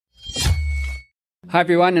Hi,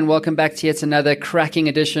 everyone, and welcome back to yet another cracking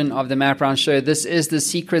edition of the Matt Brown Show. This is the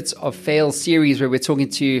Secrets of Fail series where we're talking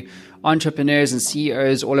to entrepreneurs and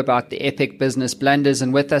CEOs all about the epic business blunders.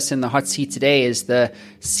 And with us in the hot seat today is the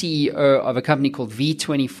CEO of a company called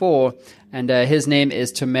V24, and his name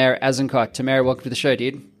is Tamer Azenkot. Tamer, welcome to the show,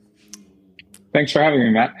 dude. Thanks for having me,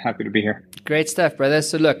 Matt. Happy to be here. Great stuff, brother.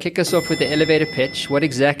 So look, kick us off with the elevator pitch. What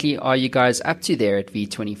exactly are you guys up to there at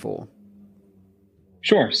V24?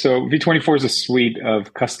 Sure. So V24 is a suite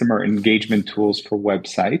of customer engagement tools for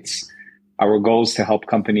websites. Our goal is to help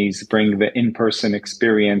companies bring the in-person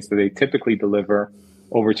experience that they typically deliver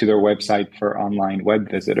over to their website for online web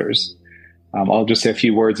visitors. I'll just say a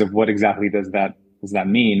few words of what exactly does that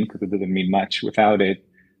mean, because it doesn't mean much without it.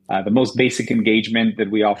 The most basic engagement that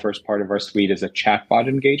we offer as part of our suite is a chatbot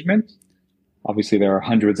engagement. Obviously, there are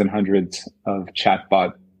hundreds and hundreds of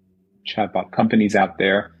chatbot companies out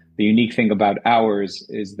there. The unique thing about ours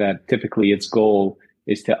is that typically its goal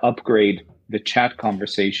is to upgrade the chat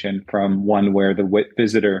conversation from one where the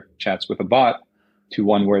visitor chats with a bot to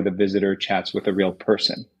one where the visitor chats with a real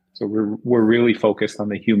person. So we're really focused on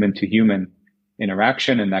the human to human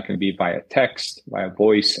interaction, and that can be via text, via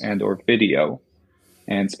voice, and or video.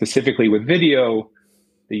 And specifically with video,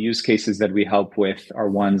 the use cases that we help with are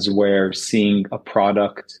ones where seeing a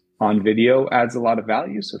product on video adds a lot of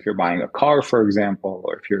value. So if you're buying a car, for example,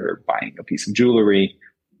 or if you're buying a piece of jewelry,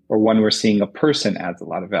 or one where seeing a person adds a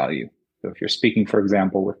lot of value. So if you're speaking, for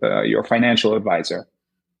example, with your financial advisor,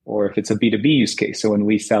 or if it's a B2B use case. So when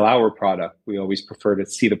we sell our product, we always prefer to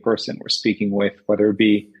see the person we're speaking with, whether it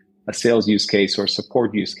be a sales use case or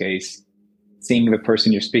support use case. Seeing the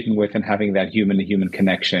person you're speaking with and having that human to human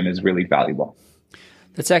connection is really valuable.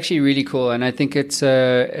 That's actually really cool, and I think it's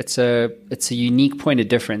a unique point of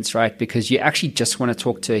difference, right? Because you actually just want to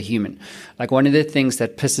talk to a human. Like one of the things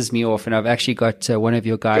that pisses me off, and I've actually got one of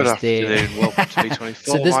your guys there. Good afternoon, welcome to V24.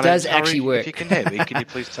 So this does actually work. If you can hear me, can you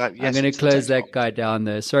please type yes? I'm going to close that guy down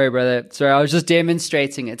there. Sorry, brother. Sorry, I was just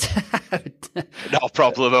demonstrating it. No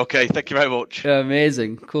problem. Okay, thank you very much.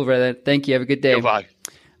 Amazing, cool, brother. Thank you. Have a good day. Goodbye.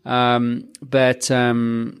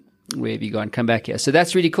 Where have you gone? Come back here. So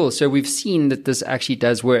that's really cool. So we've seen that this actually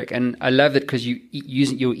does work. And I love it because you're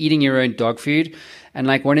eating your own dog food. And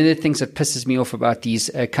like one of the things that pisses me off about these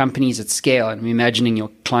companies at scale, and I'm imagining your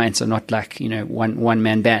clients are not like, one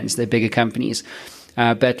man bands, they're bigger companies.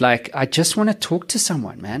 But like, I just want to talk to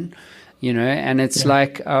someone, man, and it's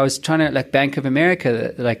like, I was trying to like Bank of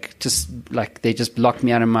America, they just blocked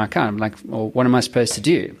me out of my account. I'm like, well, what am I supposed to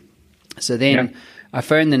do? So then I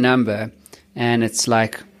phoned the number and it's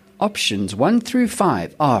like, options 1 through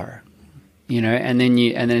 5 are,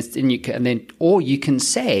 or you can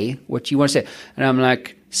say what you want to say. And I'm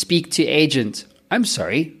like, speak to agent. I'm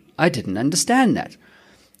sorry, I didn't understand that.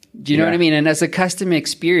 Do you know what I mean? And as a customer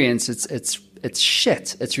experience, it's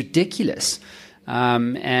shit. It's ridiculous.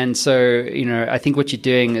 And so, I think what you're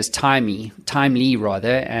doing is timely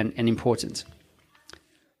rather, and important.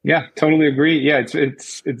 Yeah, totally agree. Yeah,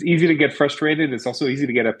 it's easy to get frustrated. It's also easy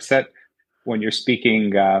to get upset when you're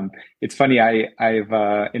speaking. It's funny,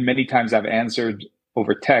 I've in many times I've answered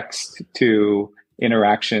over text to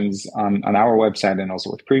interactions on our website and also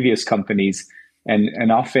with previous companies.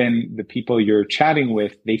 And often the people you're chatting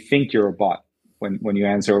with, they think you're a bot when you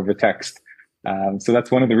answer over text. So that's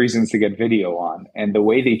one of the reasons to get video on. And the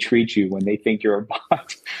way they treat you when they think you're a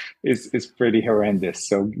bot is pretty horrendous.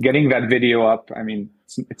 So getting that video up, I mean,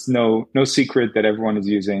 it's no secret that everyone is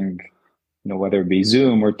using, whether it be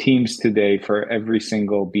Zoom or Teams today for every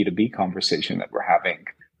single B2B conversation that we're having.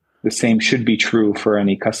 The same should be true for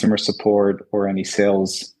any customer support or any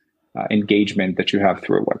sales engagement that you have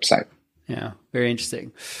through a website. Yeah, very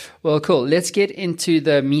interesting. Well, cool. Let's get into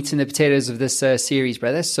the meat and the potatoes of this series,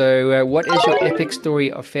 brother. So what is your epic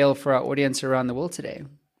story of fail for our audience around the world today?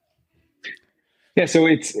 Yeah, so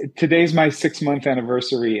today's my 6-month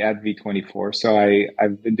anniversary at V24. So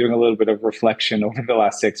I've been doing a little bit of reflection over the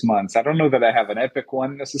last 6 months. I don't know that I have an epic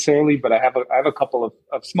one necessarily, but I have a couple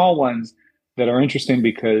of small ones that are interesting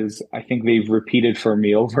because I think they've repeated for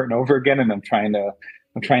me over and over again, and I'm trying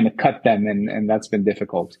to cut them, and that's been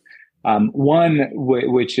difficult. One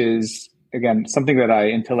which is, again, something that I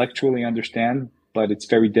intellectually understand, but it's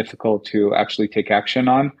very difficult to actually take action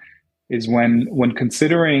on, is when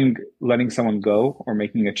considering letting someone go or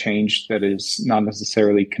making a change that is not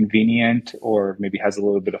necessarily convenient or maybe has a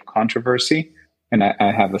little bit of controversy. And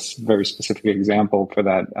I have a very specific example for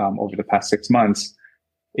that over the past 6 months.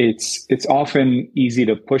 It's often easy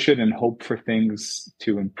to push it and hope for things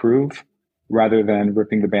to improve rather than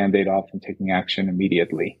ripping the Band-Aid off and taking action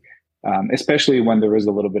immediately, especially when there is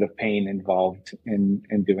a little bit of pain involved in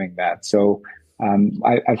doing that. So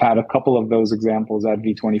I've had a couple of those examples at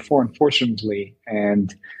V24, unfortunately,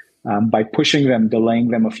 and by pushing them, delaying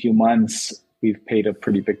them a few months, we've paid a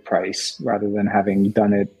pretty big price rather than having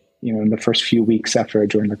done it, in the first few weeks after I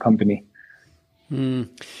joined the company.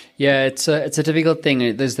 Yeah, it's a difficult thing.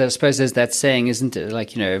 I suppose there's that saying, isn't it?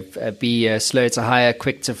 Like, be slow to hire,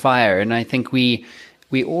 quick to fire. And I think we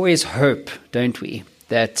always hope, don't we,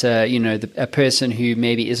 that a person who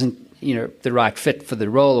maybe isn't the right fit for the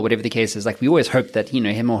role or whatever the case is, like we always hope that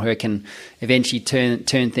him or her can eventually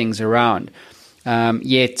turn things around.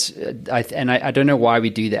 Yet, I don't know why we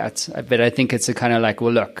do that, but I think it's a kind of like,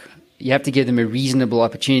 well, look, you have to give them a reasonable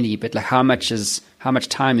opportunity, but like how much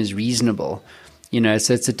time is reasonable?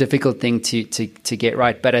 So it's a difficult thing to get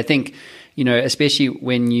right. But I think, especially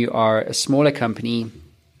when you are a smaller company,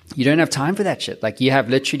 you don't have time for that shit. Like you have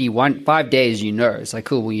literally 5 days, it's like,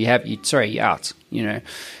 cool, well, you're out,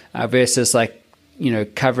 versus like,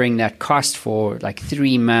 covering that cost for like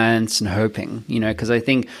 3 months and hoping, because I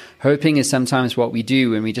think hoping is sometimes what we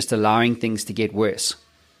do when we're just allowing things to get worse.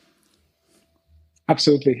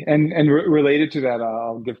 Absolutely. And related to that,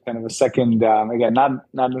 I'll give kind of a second, again, not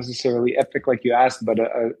necessarily epic like you asked, but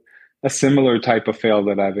a similar type of fail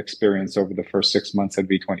that I've experienced over the first 6 months at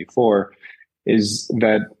V24 is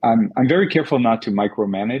that I'm very careful not to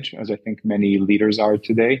micromanage, as I think many leaders are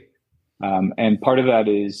today. And part of that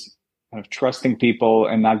is kind of trusting people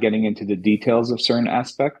and not getting into the details of certain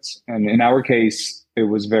aspects. And in our case, it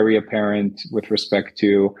was very apparent with respect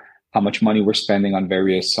to how much money we're spending on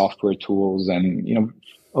various software tools and,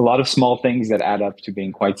 a lot of small things that add up to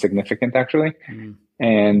being quite significant, actually.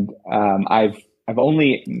 And I've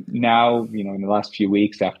only now, in the last few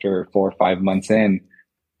weeks, after 4 or 5 months in,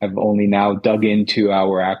 I've only now dug into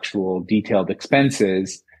our actual detailed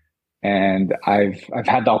expenses. And I've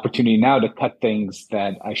had the opportunity now to cut things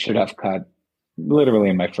that I should have cut literally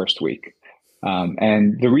in my first week.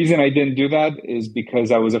 And the reason I didn't do that is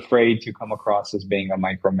because I was afraid to come across as being a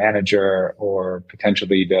micromanager or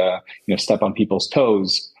potentially to, step on people's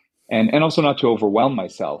toes and also not to overwhelm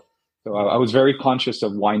myself. So I was very conscious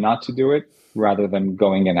of why not to do it rather than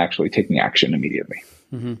going and actually taking action immediately.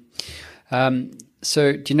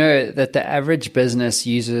 So do you know that the average business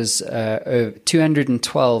uses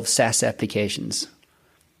 212 SaaS applications?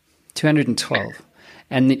 212.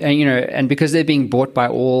 And because they're being bought by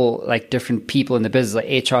all like different people in the business,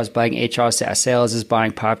 like HR is buying HR SaaS, sales is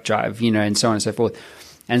buying Pipedrive, and so on and so forth.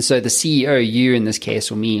 And so the CEO, you in this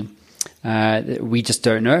case, or me, we just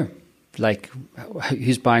don't know, like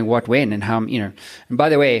who's buying what when and how, And by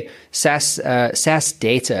the way, SaaS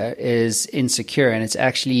data is insecure, and it's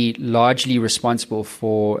actually largely responsible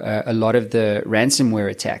for a lot of the ransomware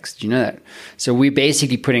attacks. Do you know that? So we're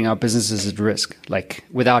basically putting our businesses at risk, like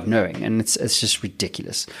without knowing, and it's just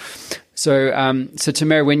ridiculous. So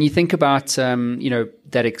Tamer, when you think about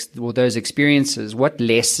those experiences, what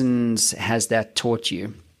lessons has that taught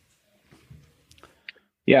you?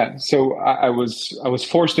 Yeah, so I was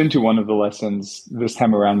forced into one of the lessons this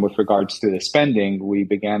time around with regards to the spending. We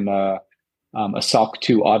began a SOC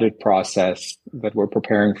 2 audit process that we're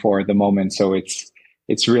preparing for at the moment. So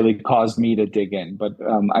it's really caused me to dig in. But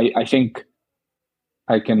I think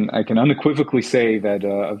I can unequivocally say that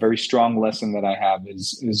a very strong lesson that I have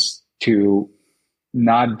is to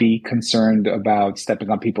not be concerned about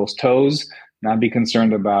stepping on people's toes, not be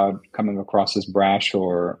concerned about coming across as brash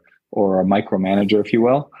or a micromanager, if you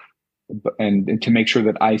will, and to make sure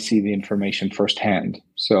that I see the information firsthand.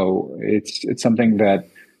 So it's something that,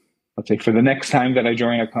 let's say, for the next time that I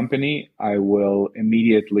join a company, I will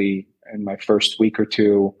immediately, in my first week or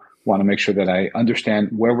two, want to make sure that I understand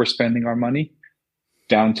where we're spending our money,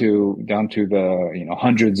 down to the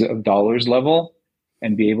hundreds of dollars level,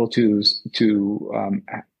 and be able to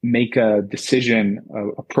make a decision,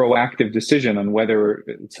 a proactive decision on whether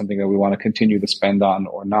it's something that we want to continue to spend on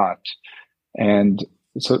or not. And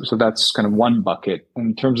so that's kind of one bucket.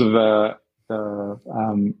 In terms of the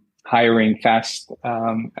hiring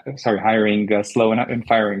slow and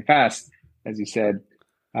firing fast, as you said,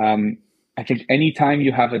 I think anytime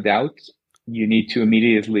you have a doubt, you need to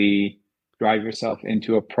immediately drive yourself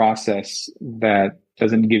into a process that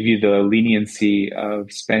doesn't give you the leniency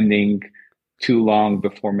of spending too long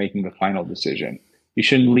before making the final decision. You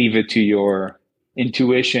shouldn't leave it to your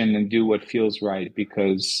intuition and do what feels right,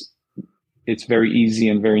 because it's very easy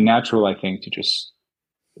and very natural, I think, to just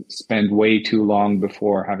spend way too long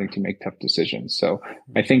before having to make tough decisions. So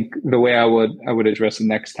I think the way I would address it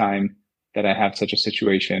next time that I have such a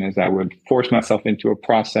situation is I would force myself into a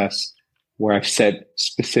process where I've set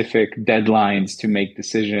specific deadlines to make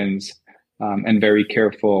decisions, and very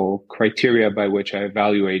careful criteria by which I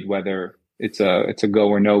evaluate whether it's a go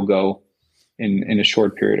or no go, in a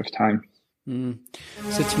short period of time.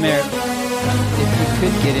 So Tamer, if you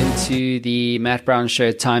could get into the Matt Brown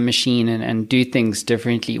Show time machine and do things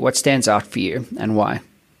differently, what stands out for you and why?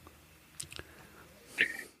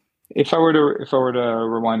 If I were to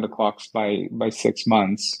rewind the clocks by 6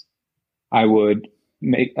 months, I would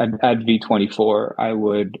make at V24. I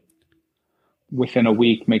would, within a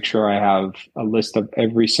week, make sure I have a list of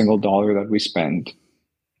every single dollar that we spend,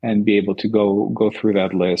 and be able to go through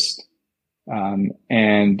that list.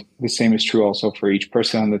 And the same is true also for each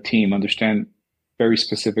person on the team. Understand very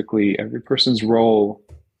specifically every person's role,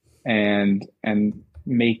 and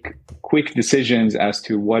make quick decisions as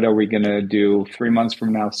to what are we going to do 3 months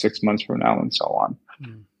from now, 6 months from now, and so on.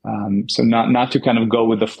 So not to kind of go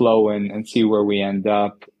with the flow and see where we end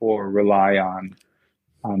up, or rely on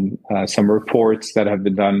some reports that have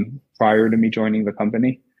been done prior to me joining the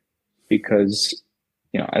company, because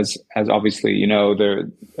as obviously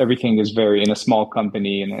everything is very, in a small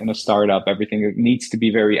company and in a startup, everything needs to be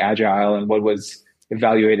very agile, and what was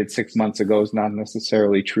evaluated 6 months ago is not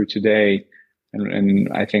necessarily true today. And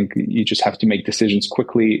I think you just have to make decisions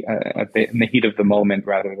quickly in the heat of the moment,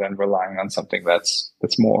 rather than relying on something that's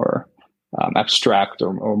more abstract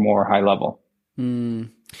or more high level.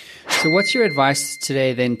 So what's your advice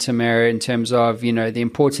today then, Tamer, in terms of, the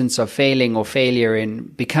importance of failing or failure in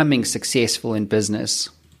becoming successful in business?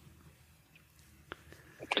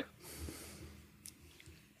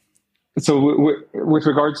 So with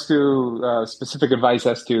regards to specific advice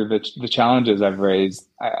as to the challenges I've raised,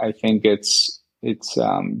 I think it's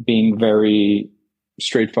being very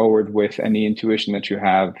straightforward with any intuition that you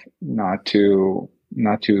have, not to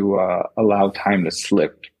allow time to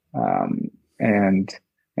slip,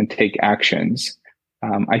 and take actions.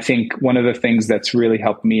 I think one of the things that's really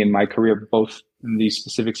helped me in my career, both in these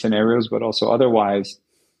specific scenarios, but also otherwise,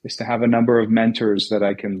 is to have a number of mentors that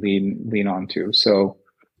I can lean onto. So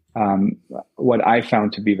what I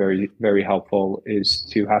found to be very, very helpful is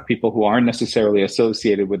to have people who aren't necessarily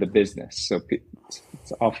associated with a business. So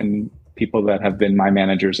it's often people that have been my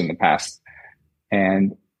managers in the past.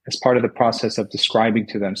 And as part of the process of describing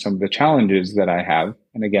to them some of the challenges that I have,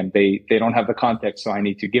 and again, they don't have the context, so I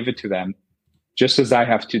need to give it to them, just as I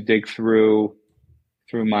have to dig through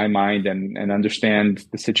my mind and understand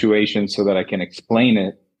the situation so that I can explain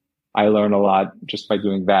it. I learn a lot just by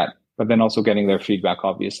doing that, but then also getting their feedback,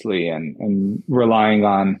 obviously, and relying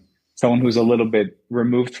on someone who's a little bit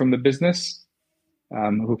removed from the business,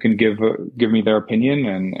 who can give me their opinion,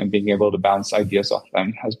 and being able to bounce ideas off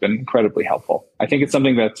them has been incredibly helpful. I think it's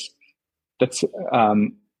something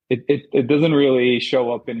it doesn't really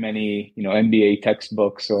show up in many MBA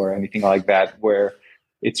textbooks or anything like that, where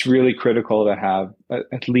it's really critical to have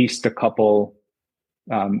at least a couple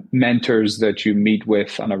mentors that you meet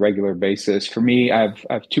with on a regular basis. For me, I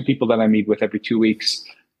have 2 people that I meet with every 2 weeks,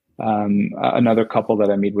 another couple that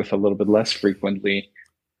I meet with a little bit less frequently.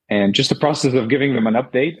 And just the process of giving them an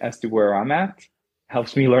update as to where I'm at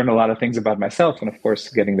helps me learn a lot of things about myself. And of course,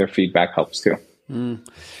 getting their feedback helps too.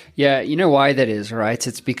 Yeah, you know why that is, right?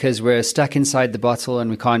 It's because we're stuck inside the bottle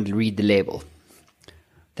and we can't read the label.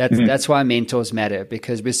 That's why mentors matter,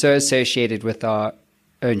 because we're so associated with our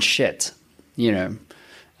own shit.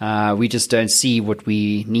 We just don't see what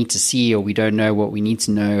we need to see, or we don't know what we need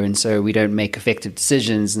to know, and so we don't make effective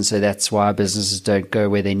decisions, and so that's why our businesses don't go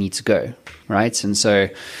where they need to go, right? And so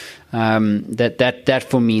that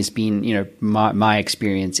for me has been my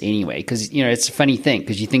experience anyway, because it's a funny thing,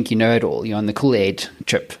 because you think you know it all, you're on the Kool-Aid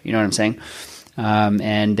trip, you know what I'm saying,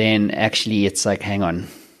 and then actually it's like, hang on.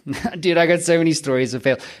 Dude, I got so many stories of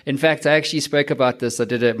fail. In fact, I actually spoke about this. I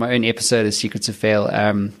did my own episode of Secrets of Fail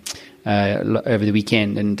over the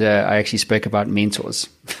weekend, and I actually spoke about mentors,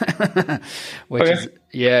 which is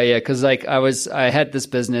because I had this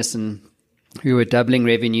business and we were doubling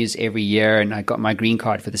revenues every year, and I got my green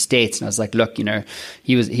card for the States, and I was like, look,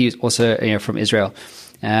 he was also from Israel,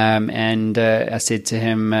 and I said to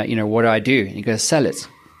him, what do I do? And he goes, sell it.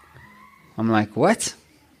 I'm like, what?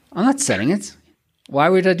 I'm not selling it. Why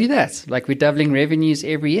would I do that? Like, we're doubling revenues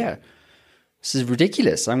every year. This is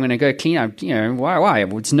ridiculous. I'm going to go clean up. Why?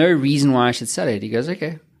 There's no reason why I should sell it. He goes,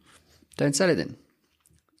 okay, don't sell it then.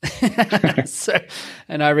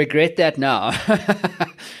 And I regret that now.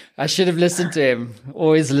 I should have listened to him.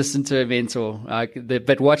 Always listen to a mentor.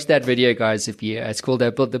 But watch that video, guys. It's called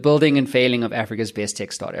The Building and Failing of Africa's Best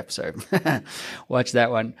Tech Startup. So watch that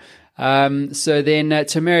one. So then,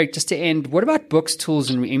 Tamer, just to end, what about books, tools,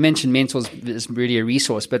 and you mentioned mentors is really a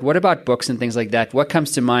resource, but what about books and things like that? What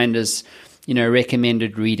comes to mind as,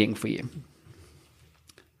 recommended reading for you?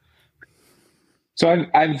 So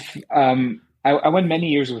I've I went many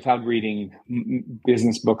years without reading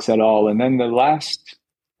business books at all, and then the last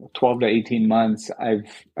 12 to 18 months,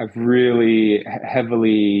 I've really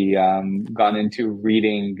heavily gone into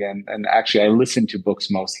reading, and actually I listen to books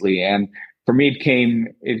mostly. And for me,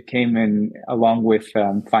 it came in along with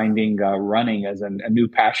finding running as a new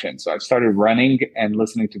passion. So I've started running and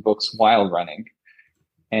listening to books while running,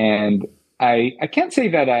 and I can't say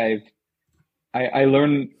that I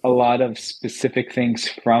learned a lot of specific things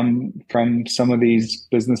from some of these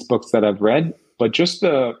business books that I've read, but just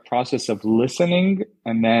the process of listening,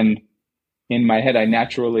 and then in my head, I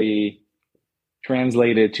naturally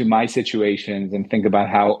translate it to my situations and think about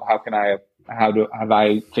how have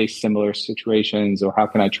I faced similar situations, or how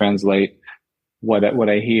can I translate what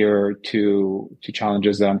I hear to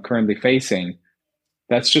challenges that I'm currently facing.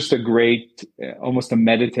 That's just a great, almost a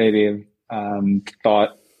meditative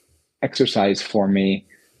thought exercise for me.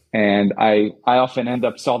 And I often end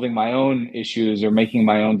up solving my own issues or making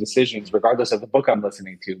my own decisions, regardless of the book I'm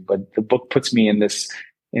listening to. But the book puts me in this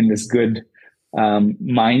good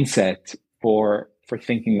mindset for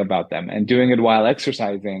thinking about them, and doing it while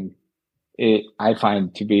exercising. I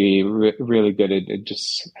find to be really good. It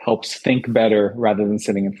just helps think better rather than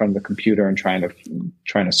sitting in front of the computer and trying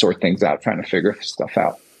to sort things out, trying to figure stuff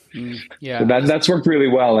out. Yeah, so that's worked really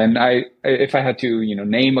well. And if I had to,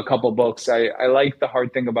 name a couple books, I like The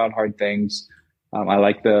Hard Thing About Hard Things. I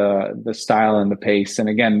like the style and the pace. And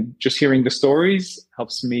again, just hearing the stories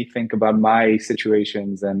helps me think about my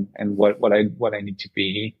situations and what I need to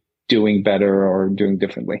be doing better or doing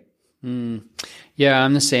differently. Yeah,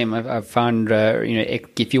 I'm the same. I've found,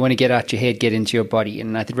 if you want to get out your head, get into your body.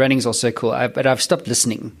 And I think running is also cool. But I've stopped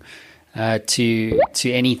listening to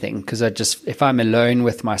anything, because if I'm alone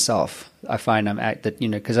with myself, I find I'm at that,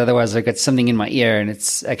 because otherwise I get something in my ear and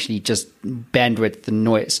it's actually just bandwidth and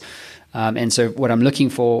noise. And so what I'm looking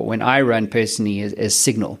for when I run personally is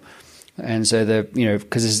signal. And so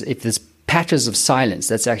because if there's patches of silence,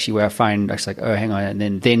 that's actually where I find it's like, oh, hang on,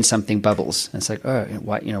 and then something bubbles. And it's like, oh,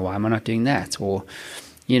 why am I not doing that? Or,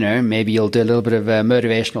 maybe you'll do a little bit of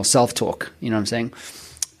motivational self-talk. You know what I'm saying?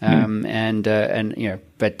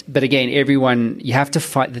 But again, everyone, you have to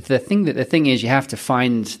find the thing is you have to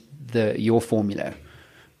find your formula.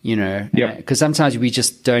 Because sometimes we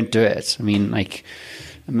just don't do it. I mean,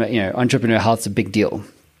 entrepreneur health's a big deal.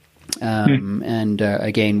 And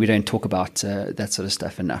again, we don't talk about that sort of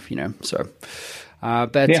stuff enough, so man,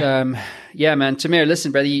 Tamir,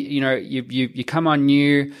 listen, brother, you come on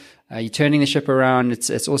new, you're turning the ship around. It's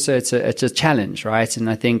a challenge, right? And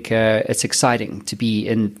I think it's exciting to be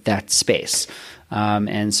in that space.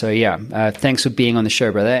 And so thanks for being on the show,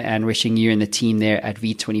 brother, and wishing you and the team there at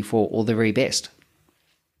V24 all the very best.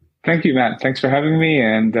 Thank you, Matt. Thanks for having me,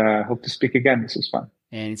 and hope to speak again. This was fun.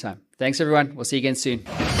 Anytime. Thanks, everyone. We'll see you again soon.